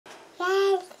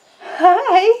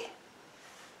Hi!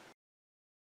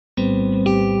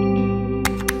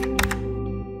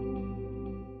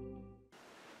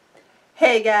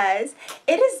 Hey guys,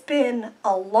 it has been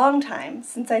a long time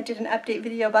since I did an update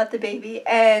video about the baby,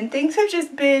 and things have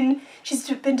just been, she's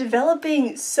been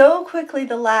developing so quickly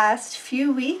the last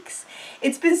few weeks.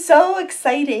 It's been so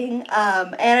exciting,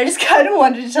 and I just kind of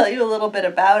wanted to tell you a little bit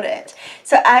about it.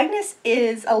 So Agnes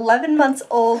is 11 months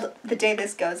old the day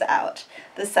this goes out,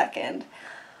 the 2nd.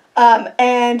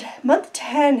 And month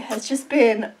 10 has just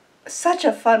been such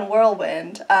a fun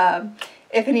whirlwind.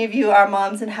 If any of you are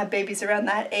moms and have babies around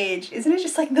that age, isn't it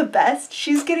just like the best?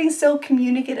 She's getting so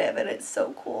communicative and it's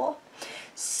so cool.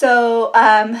 So,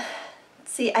 let's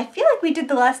see, I feel like we did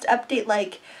the last update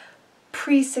like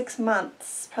pre-6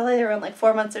 months, probably around like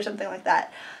 4 months or something like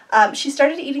that. She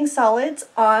started eating solids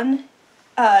on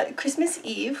Christmas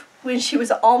Eve when she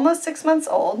was almost 6 months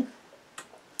old.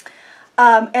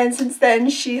 And since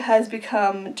then she has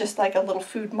become just like a little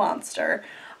food monster.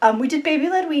 We did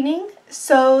baby-led weaning,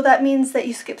 so that means that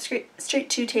you skip straight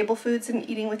to table foods and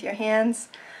eating with your hands.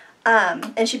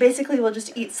 And she basically will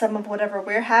just eat some of whatever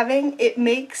we're having. It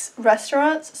makes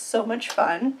restaurants so much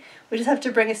fun. We just have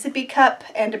to bring a sippy cup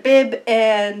and a bib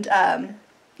and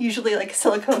usually like a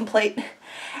silicone plate,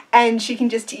 and she can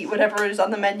just eat whatever is on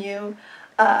the menu.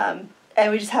 And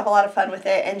we just have a lot of fun with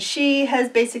it. And she has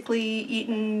basically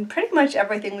eaten pretty much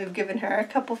everything we've given her. A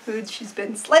couple foods she's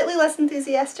been slightly less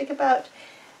enthusiastic about,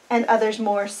 and others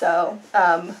more so.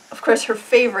 Of course, her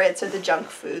favorites are the junk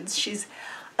foods. She's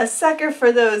a sucker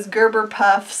for those Gerber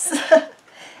puffs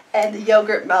and the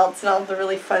yogurt melts and all the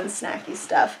really fun snacky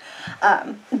stuff.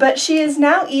 But she is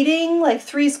now eating like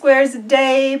 3 squares a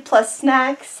day plus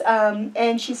snacks,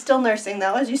 and she's still nursing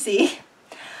though, as you see.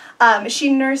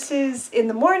 She nurses in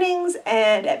the mornings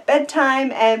and at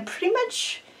bedtime, and pretty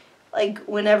much like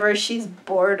whenever she's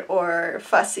bored or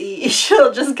fussy,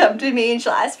 she'll just come to me and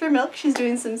she'll ask for milk. She's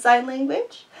doing some sign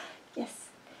language. Yes.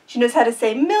 She knows how to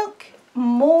say milk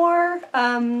more.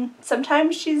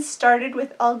 Sometimes she's started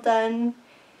with all done,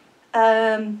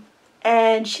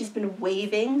 and she's been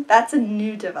waving. That's a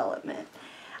new development.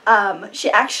 She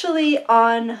actually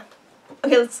okay,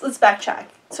 let's backtrack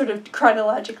sort of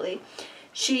chronologically.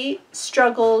 She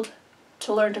struggled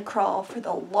to learn to crawl for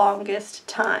the longest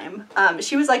time.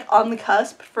 She was like on the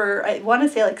cusp for, I want to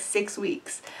say like 6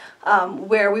 weeks,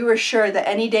 where we were sure that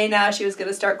any day now she was going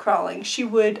to start crawling. She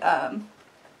would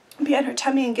be on her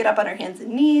tummy and get up on her hands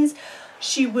and knees.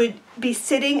 She would be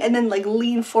sitting and then like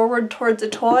lean forward towards a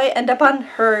toy, end up on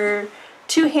her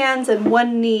 2 hands and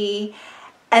 1 knee,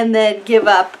 and then give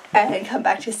up and come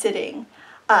back to sitting.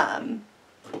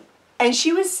 And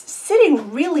she was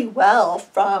sitting really well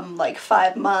from like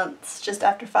 5 months, just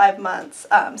after 5 months,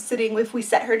 sitting if we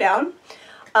set her down.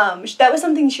 That was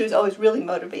something she was always really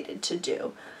motivated to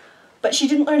do. But she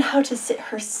didn't learn how to sit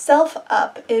herself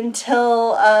up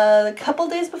until a couple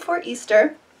days before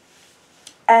Easter.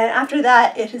 And after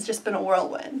that, it has just been a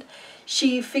whirlwind.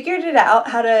 She figured it out,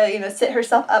 how to, sit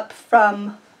herself up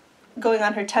from going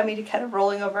on her tummy to kind of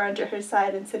rolling over onto her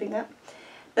side and sitting up.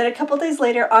 Then a couple days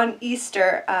later on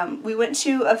Easter, we went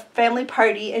to a family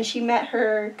party and she met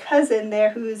her cousin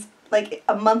there who's like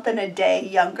a month and a day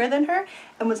younger than her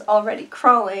and was already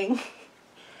crawling.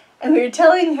 And we were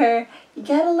telling her, you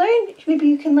gotta learn, maybe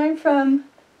you can learn from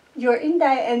your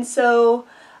Indai. And so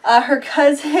her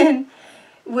cousin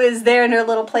was there in her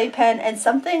little playpen, and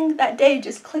something that day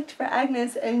just clicked for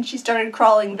Agnes and she started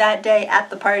crawling that day at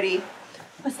the party.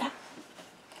 What's that?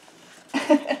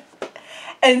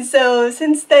 And so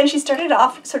since then she started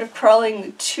off sort of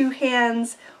crawling 2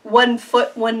 hands, 1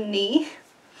 foot, 1 knee.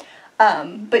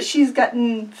 But she's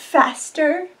gotten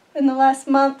faster in the last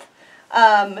month.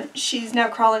 She's now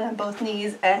crawling on both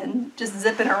knees and just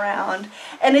zipping around.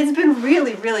 And it's been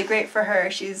really, really great for her.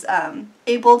 She's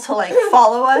able to like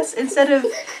follow us instead of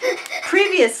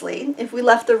previously, if we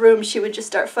left the room, she would just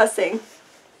start fussing,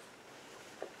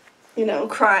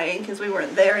 crying because we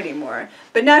weren't there anymore.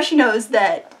 But now she knows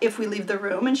that if we leave the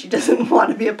room and she doesn't want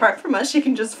to be apart from us, she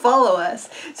can just follow us.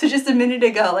 So just a minute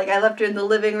ago, like I left her in the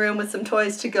living room with some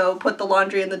toys to go put the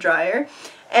laundry in the dryer,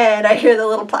 and I hear the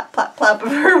little plop, plop, plop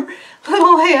of her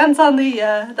little hands on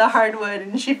the hardwood,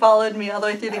 and she followed me all the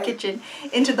way through the kitchen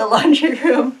into the laundry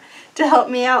room to help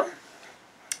me out.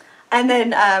 And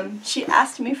then she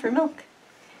asked me for milk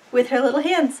with her little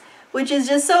hands, which is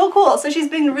just so cool. So she's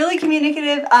been really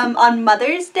communicative. On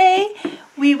Mother's Day,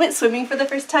 we went swimming for the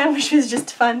first time, which was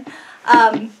just fun.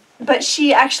 But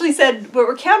she actually said, what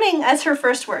we're counting as her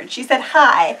first word, she said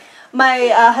hi. My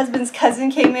husband's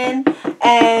cousin came in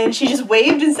and she just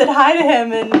waved and said hi to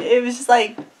him, and it was just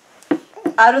like,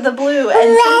 out of the blue,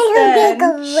 and since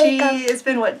then she has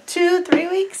been, what, 2-3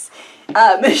 weeks?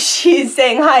 She's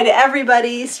saying hi to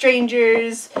everybody,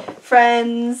 strangers,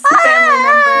 friends, family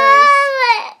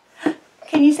members.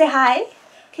 Can you say hi?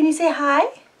 Can you say hi?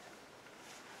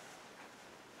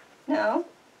 No?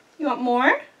 You want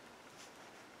more?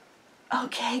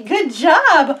 Okay, good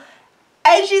job.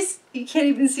 And you can't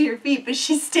even see her feet, but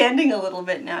she's standing a little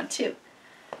bit now too,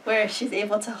 where she's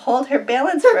able to hold her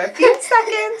balance for a few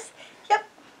seconds. Yep,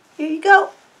 here you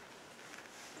go.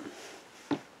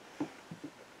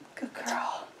 Good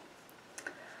girl.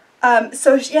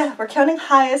 So yeah, we're counting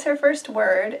hi as her first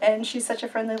word, and she's such a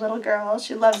friendly little girl.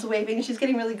 She loves waving. She's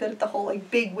getting really good at the whole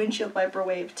like big windshield wiper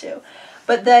wave too.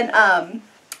 But then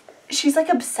she's like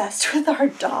obsessed with our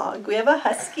dog. We have a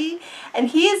husky, and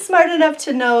he is smart enough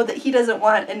to know that he doesn't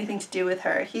want anything to do with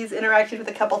her. He's interacted with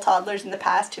a couple toddlers in the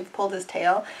past who've pulled his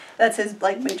tail. That's his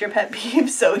like major pet peeve,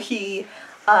 so he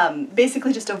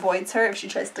basically just avoids her if she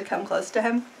tries to come close to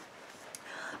him.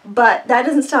 But that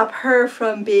doesn't stop her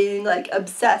from being like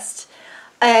obsessed.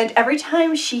 And every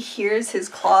time she hears his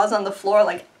claws on the floor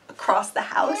like across the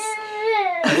house,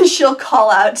 she'll call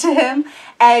out to him,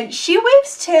 and she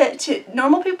waves to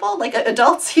normal people, like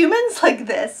adults, humans, like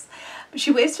this. But she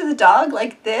waves to the dog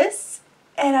like this,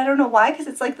 and I don't know why, because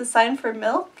it's like the sign for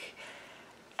milk.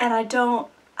 And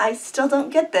I still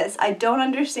don't get this. I don't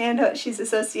understand how she's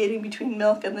associating between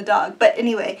milk and the dog. But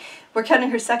anyway, we're counting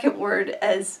her second word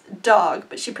as dog,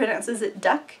 but she pronounces it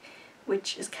duck,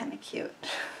 which is kind of cute.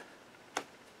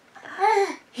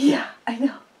 Yeah, I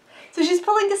know. So she's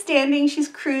pulling to standing, she's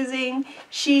cruising,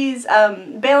 she's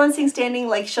balancing standing,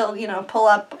 like she'll, you know, pull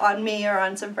up on me or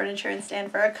on some furniture and stand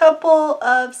for a couple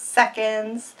of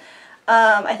seconds.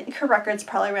 I think her record's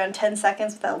probably around 10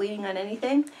 seconds without leaning on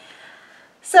anything.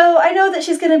 So I know that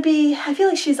she's going to be, I feel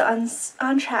like she's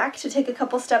on track to take a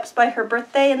couple steps by her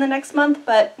birthday in the next month,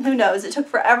 but who knows, it took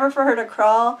forever for her to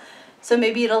crawl, so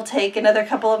maybe it'll take another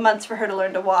couple of months for her to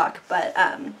learn to walk, but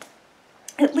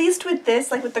at least with this,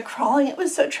 like with the crawling, it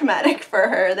was so traumatic for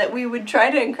her that we would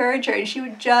try to encourage her and she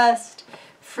would just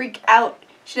freak out.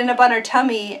 She'd end up on her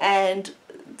tummy and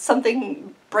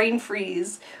something brain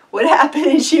freeze would happen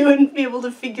and she wouldn't be able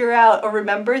to figure out or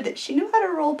remember that she knew how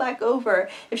to roll back over.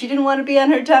 If she didn't want to be on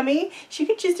her tummy, she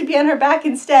could choose to be on her back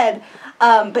instead.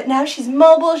 But now she's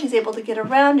mobile, she's able to get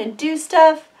around and do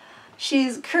stuff.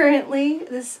 She's currently,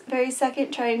 this very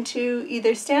second, trying to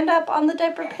either stand up on the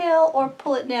diaper pail or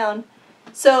pull it down.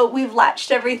 So we've latched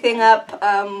everything up.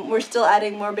 We're still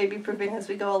adding more baby proofing as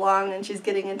we go along, and she's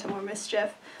getting into more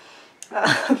mischief.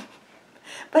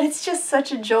 But it's just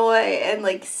such a joy, and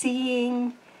like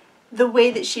seeing the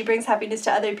way that she brings happiness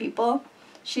to other people.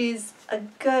 She's a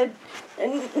good,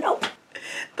 nope.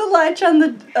 The latch on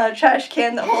the trash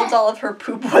can that holds all of her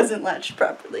poop wasn't latched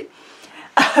properly.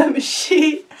 When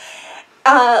she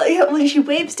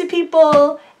waves to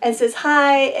people and says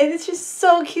hi, and it's just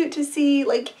so cute to see,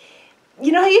 like,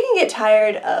 you know how you can get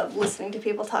tired of listening to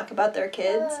people talk about their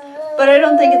kids, but I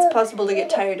don't think it's possible to get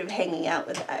tired of hanging out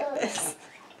with Agnes.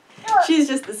 She's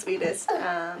just the sweetest,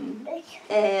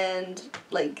 and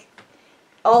like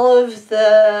all of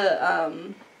the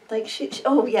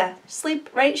oh yeah, sleep,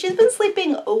 right? She's been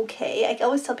sleeping okay. I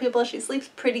always tell people she sleeps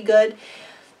pretty good.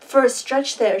 For a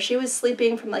stretch there, she was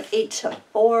sleeping from like 8 to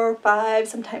 4 or 5,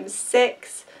 sometimes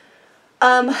 6.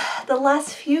 The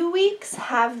last few weeks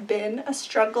have been a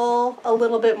struggle a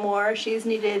little bit more. She's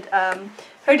needed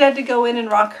her dad to go in and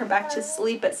rock her back to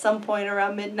sleep at some point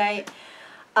around midnight.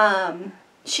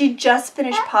 She just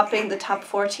finished popping the top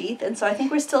 4 teeth, and so I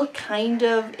think we're still kind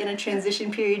of in a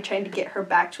transition period trying to get her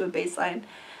back to a baseline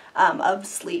of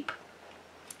sleep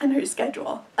and her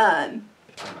schedule.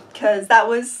 Because that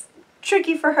was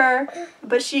tricky for her,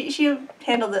 but she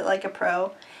handled it like a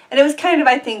pro. And it was kind of,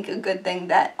 I think, a good thing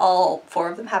that all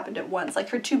 4 of them happened at once. Like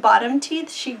her 2 bottom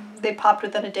teeth, they popped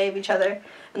within a day of each other,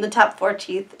 and the top 4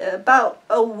 teeth, about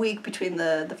a week between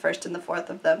the first and the 4th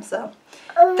of them. So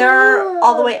they're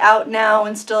all the way out now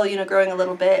and still, you know, growing a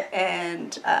little bit.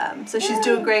 And so she's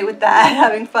doing great with that,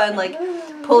 having fun, like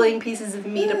pulling pieces of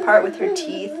meat apart with her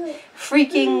teeth,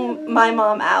 freaking my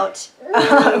mom out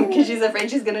because she's afraid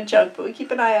she's going to choke. But we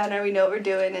keep an eye on her. We know what we're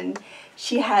doing, and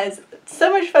she has so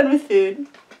much fun with food.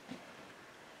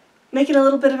 Making a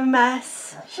little bit of a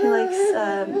mess. She likes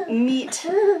meat.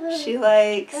 She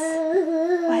likes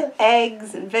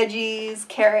eggs and veggies.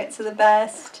 Carrots are the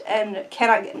best, and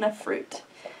cannot get enough fruit.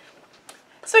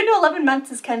 So I know 11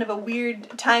 months is kind of a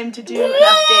weird time to do an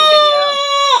update video.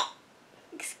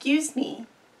 Excuse me.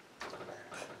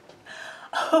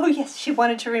 Oh yes, she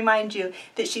wanted to remind you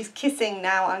that she's kissing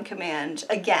now on command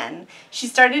again. She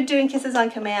started doing kisses on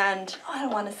command, oh, I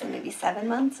don't want to say maybe 7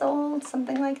 months old,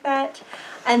 something like that.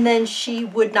 And then she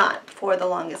would not for the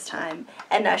longest time.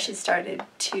 And now she started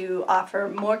to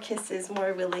offer more kisses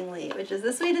more willingly, which is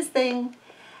the sweetest thing.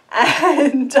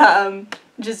 And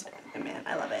just, man,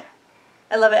 I love it.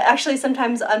 I love it. Actually,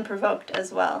 sometimes unprovoked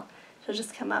as well. She'll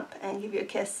just come up and give you a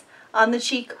kiss on the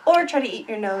cheek or try to eat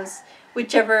your nose,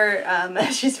 whichever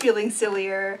she's feeling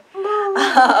sillier.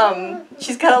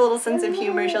 She's got a little sense of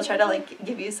humor. She'll try to like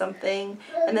give you something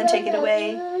and then take it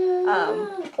away.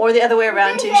 Or the other way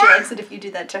around too. She likes it if you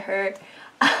do that to her.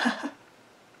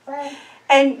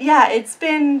 And yeah, it's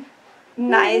been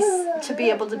nice to be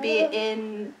able to be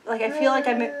in, like, I feel like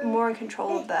I'm more in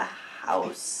control of the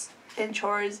house and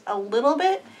chores a little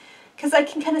bit, because I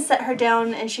can kind of set her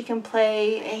down and she can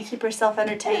play and keep herself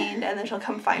entertained, and then she'll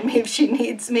come find me if she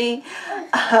needs me.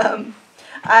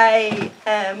 I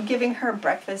am giving her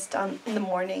breakfast in the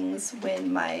mornings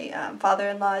when my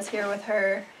father-in-law is here with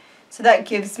her, so that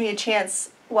gives me a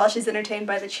chance while she's entertained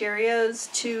by the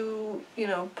Cheerios to, you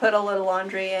know, put a little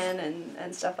laundry in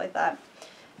and stuff like that.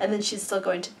 And then she's still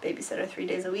going to babysit her 3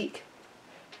 days a week.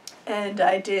 And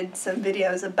I did some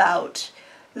videos about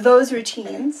those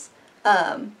routines.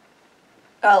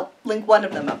 I'll link one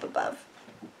of them up above.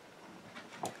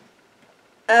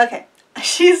 Okay,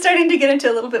 she's starting to get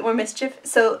into a little bit more mischief,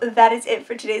 so that is it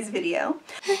for today's video.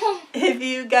 If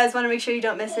you guys want to make sure you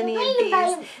don't miss any of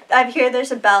these, I've here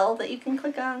there's a bell that you can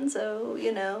click on, so,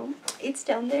 you know, it's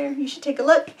down there. You should take a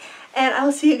look. And I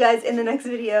will see you guys in the next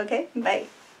video, okay? Bye.